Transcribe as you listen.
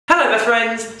Hello best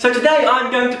friends! So today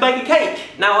I'm going to bake a cake.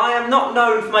 Now I am not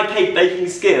known for my cake baking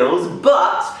skills,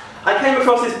 but I came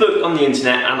across this book on the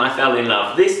internet and I fell in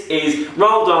love. This is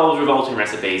Roald Dahl's Revolting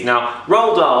Recipes. Now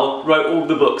Roald Dahl wrote all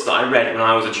the books that I read when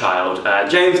I was a child.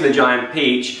 James and the Giant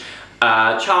Peach,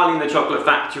 Charlie and the Chocolate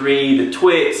Factory, The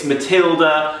Twits,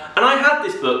 Matilda, and I had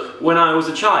this book when I was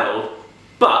a child.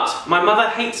 But my mother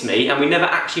hates me and we never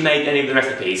actually made any of the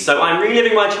recipes, so I'm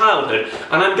reliving my childhood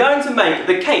and I'm going to make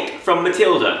the cake from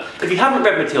Matilda. If you haven't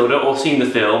read Matilda or seen the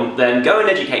film, then go and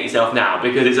educate yourself now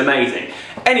because it's amazing.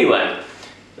 Anyway,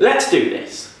 let's do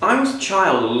this. I was a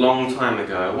child a long time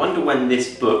ago. I wonder when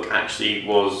this book actually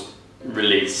was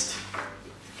released.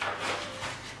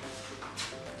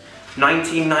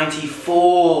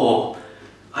 1994.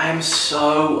 I am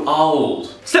so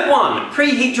old. Step 1.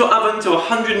 Preheat your oven to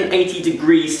 180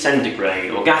 degrees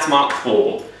centigrade, or gas mark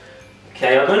 4.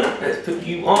 Okay oven, let's put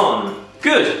you on.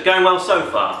 Good, going well so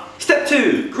far. Step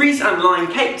 2. Grease and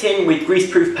line cake tin with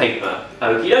greaseproof paper.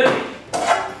 Okie dokie.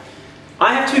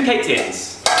 I have 2 cake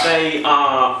tins. They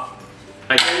are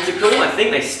identical, I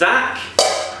think they stack.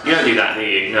 You don't do that, do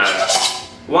you? No.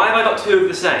 Why have I got 2 of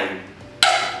the same?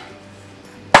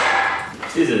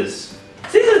 Scissors.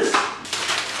 Scissors!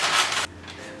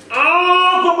 I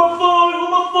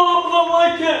don't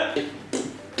like it!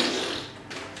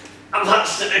 I've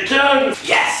touched it again!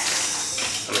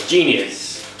 Yes! I'm a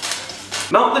genius.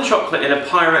 Melt the chocolate in a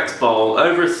Pyrex bowl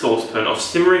over a saucepan of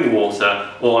simmering water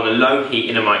or on a low heat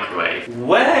in a microwave.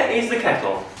 Where is the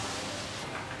kettle?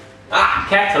 Ah,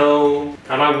 kettle!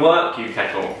 How do I work you,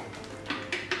 kettle?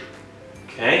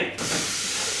 Okay.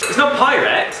 It's not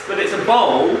Pyrex, but it's a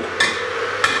bowl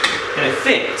and it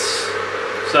fits.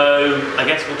 So, I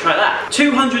guess we'll try that.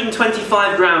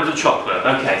 225 grams of chocolate.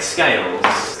 Okay, scales.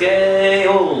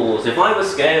 Scales. If I were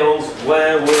scales,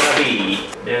 where would I be?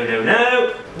 No, no,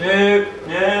 no. No,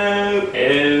 no,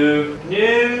 no, no,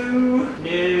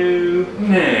 no,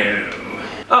 no.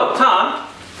 Oh, Tom?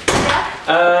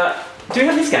 Yeah? Do you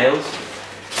have any scales?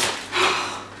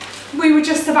 We were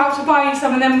just about to buy you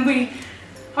some and then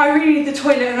I really need the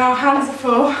toilet and our hands are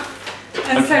full.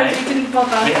 And okay. So we didn't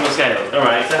bother. We have no scales.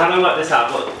 Alright, so how do I work this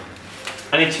out? What?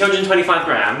 I need 225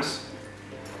 grams.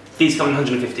 These come in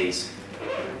 150s.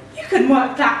 You can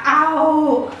work that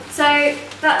out. So to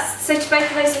both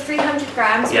of those are 300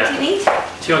 grams. Yeah. What do you need?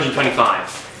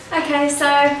 225. Okay, so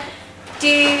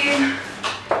do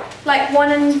like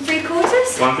 1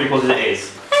 3/4? 1 3/4 it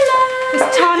is. Hello.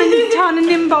 It's Tan and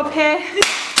Nimbob here.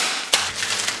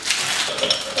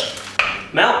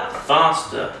 Melt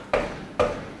faster.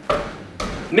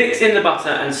 Mix in the butter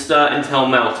and stir until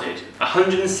melted.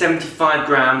 175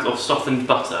 grams of softened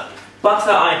butter.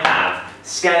 Butter I have,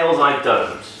 scales I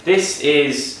don't. This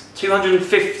is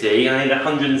 250 and I need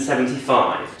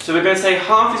 175. So we're going to say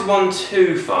half is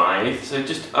 125, so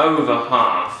just over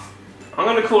half. I'm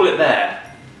going to call it there.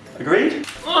 Agreed?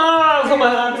 Ah, it's on my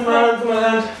hand, it's on my hand, it's on my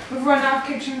hand. We've run out of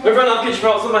kitchen rolls. We've run out of kitchen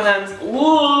rolls on my hands.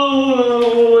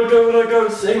 Whoa, I go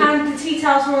sing. And the tea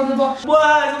towels were on the bottom.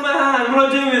 What? It's on my hand, what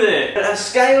do I do with it? I have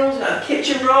scales, I have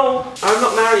kitchen roll. I'm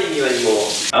not marrying you anymore.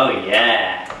 Oh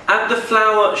yeah. Add the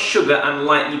flour, sugar and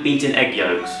lightly beaten egg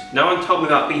yolks. No one told me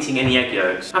about beating any egg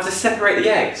yolks. I have to separate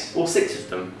the eggs, all 6 of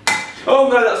them. Oh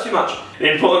no, that's too much. The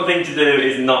important thing to do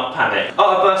is not panic.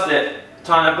 Oh, I burst it.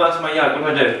 Tyne, I burst my yolk,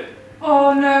 what do I do?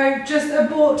 Oh no, just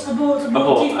abort. Abort,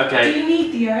 okay. Do you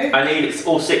need the yolk? I need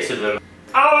all 6 of them.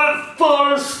 Oh, that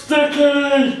flour is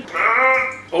sticky!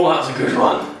 Oh, that's a good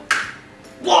one.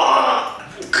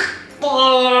 Oh, I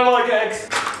don't like eggs.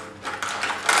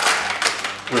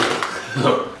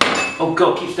 Oh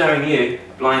god, keep stirring you.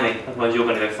 Blimey, otherwise you're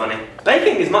going to go funny.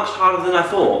 Baking is much harder than I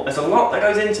thought. There's a lot that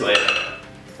goes into it.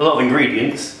 A lot of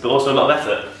ingredients, but also a lot of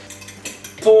effort.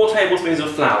 4 tablespoons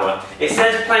of flour. It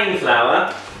says plain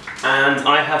flour, and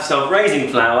I have self-raising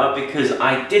flour because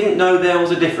I didn't know there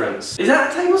was a difference. Is that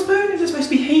a tablespoon? Is it supposed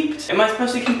to be heaped? Am I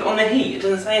supposed to keep it on the heat? It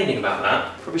doesn't say anything about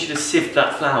that. Probably should have sieved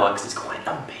that flour because it's quite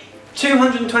lumpy.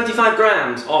 225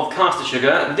 grams of caster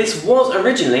sugar. This was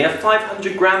originally a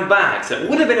 500 gram bag, so it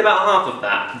would have been about half of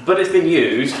that, but it's been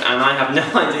used and I have no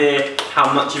idea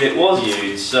how much of it was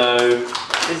used, so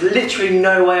there's literally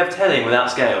no way of telling without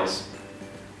scales.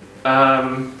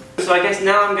 So I guess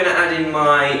now I'm going to add in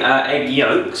my egg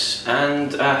yolks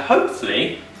and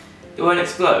hopefully it won't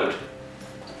explode.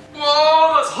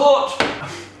 Oh, that's hot!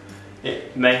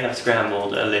 It may have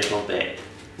scrambled a little bit.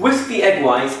 Whisk the egg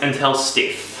whites until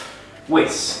stiff.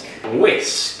 Whisk,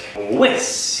 whisk,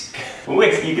 whisk,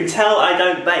 whisk. You can tell I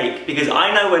don't bake because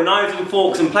I know where knives and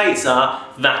forks and plates are.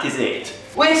 That is it.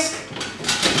 Whisk!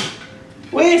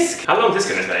 Whisk! How long is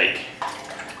this going to take?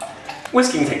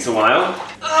 Whisking takes a while.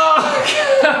 Oh.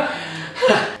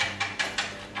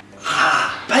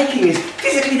 Baking is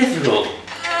physically difficult.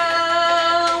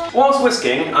 Whilst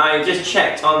whisking, I just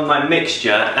checked on my mixture,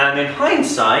 and in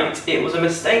hindsight, it was a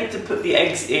mistake to put the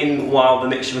eggs in while the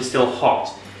mixture was still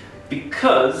hot,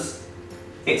 because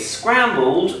it's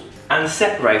scrambled and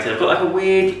separated. I've got like a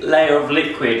weird layer of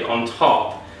liquid on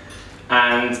top,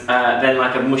 and then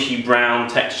like a mushy brown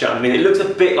texture. I mean, it looks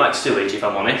a bit like sewage, if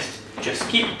I'm honest. Just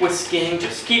keep whisking,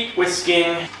 just keep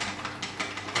whisking.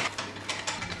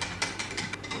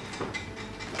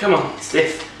 Come on,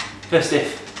 stiff, go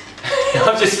stiff.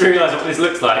 I've just realised what this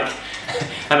looks like,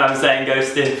 and I'm saying go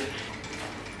stiff.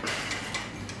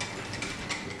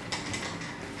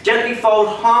 Gently fold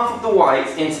half of the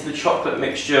whites into the chocolate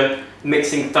mixture,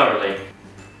 mixing thoroughly.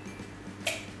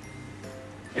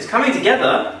 It's coming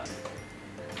together.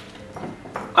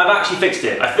 I've actually fixed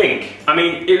it, I think. I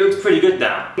mean, it looks pretty good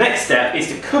now. Next step is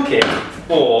to cook it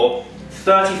for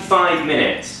 35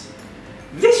 minutes.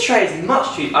 This tray is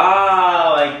much too... Oh,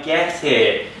 I get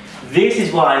it. This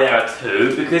is why there are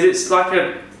two, because it's like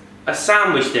a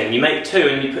sandwich thing. You make two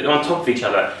and you put them on top of each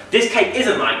other. This cake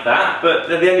isn't like that, but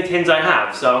they're the only tins I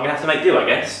have, so I'm gonna have to make do, I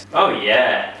guess. Oh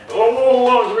yeah.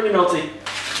 Oh, it's really melty.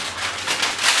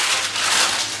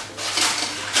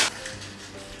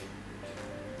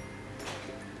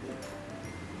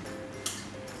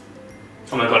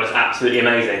 Oh my god, it's absolutely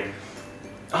amazing.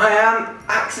 I am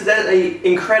accidentally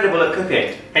incredible at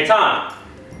cooking. Hey Tana,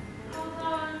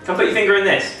 come put your finger in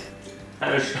this.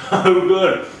 That is so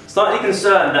good. Slightly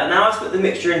concerned that now I've split the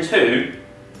mixture in two,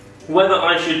 whether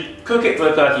I should cook it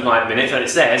for 35 minutes, as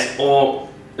it says, or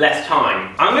less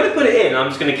time. I'm going to put it in, I'm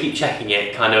just going to keep checking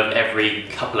it kind of every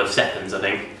couple of seconds, I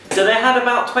think. So they had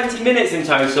about 20 minutes in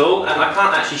total, and I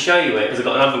can't actually show you it because I've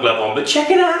got another glove on, but check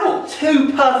it out!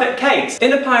 2 perfect cakes!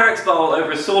 In a Pyrex bowl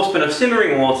over a saucepan of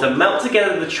simmering water, melt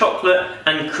together the chocolate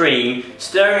and cream,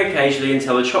 stirring occasionally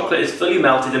until the chocolate is fully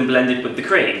melted and blended with the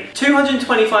cream.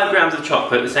 225 grams of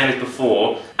chocolate, the same as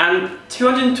before, and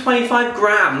 225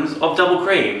 grams of double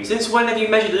cream. Since when have you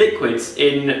measured liquids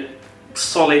in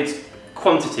solid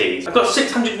quantities? I've got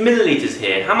 600 millilitres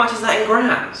here. How much is that in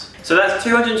grams? So that's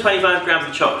 225 grams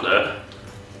of chocolate.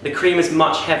 The cream is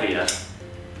much heavier.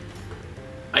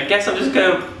 I guess I'm just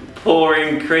going to pour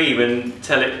in cream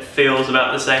until it feels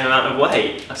about the same amount of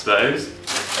weight, I suppose.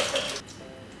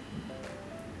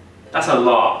 That's a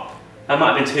lot. That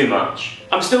might have been too much.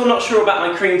 I'm still not sure about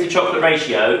my cream to chocolate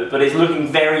ratio, but it's looking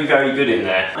very, very good in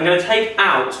there. I'm going to take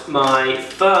out my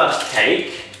first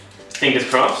cake. Fingers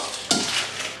crossed.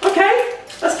 Okay,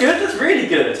 that's good, that's really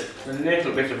good. A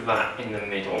little bit of that in the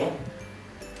middle.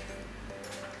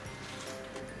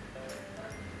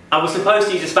 I was supposed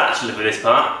to use a spatula for this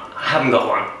part. I haven't got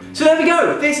one. So there we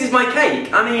go, this is my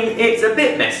cake. I mean, it's a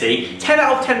bit messy. 10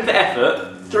 out of 10 for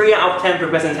effort, 3 out of 10 for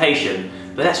presentation.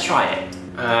 But let's try it.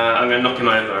 I'm going to knock him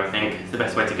over, I think. It's the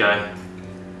best way to go.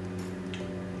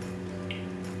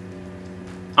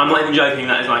 I'm not even joking,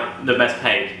 that is like the best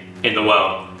cake in the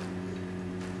world.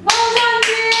 Well done,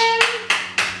 Jim!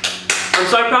 I'm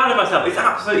so proud of myself, it's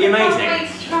absolutely amazing. I can't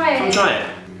wait to try it. Come try it.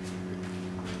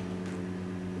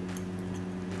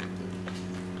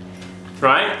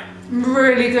 Right?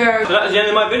 Really good. So that's the end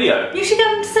of my video. You should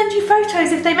get them to send you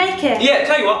photos if they make it. Yeah,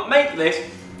 tell you what, make this.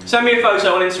 Send me a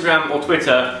photo on Instagram or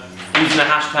Twitter using the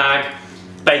hashtag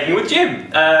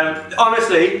 #BakingWithJim.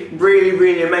 Honestly, really,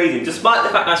 really amazing. Despite the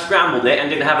fact I scrambled it and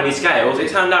didn't have any scales, it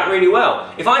turned out really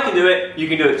well. If I can do it, you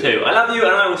can do it too. I love you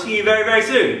and I will see you very, very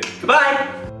soon.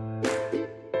 Goodbye!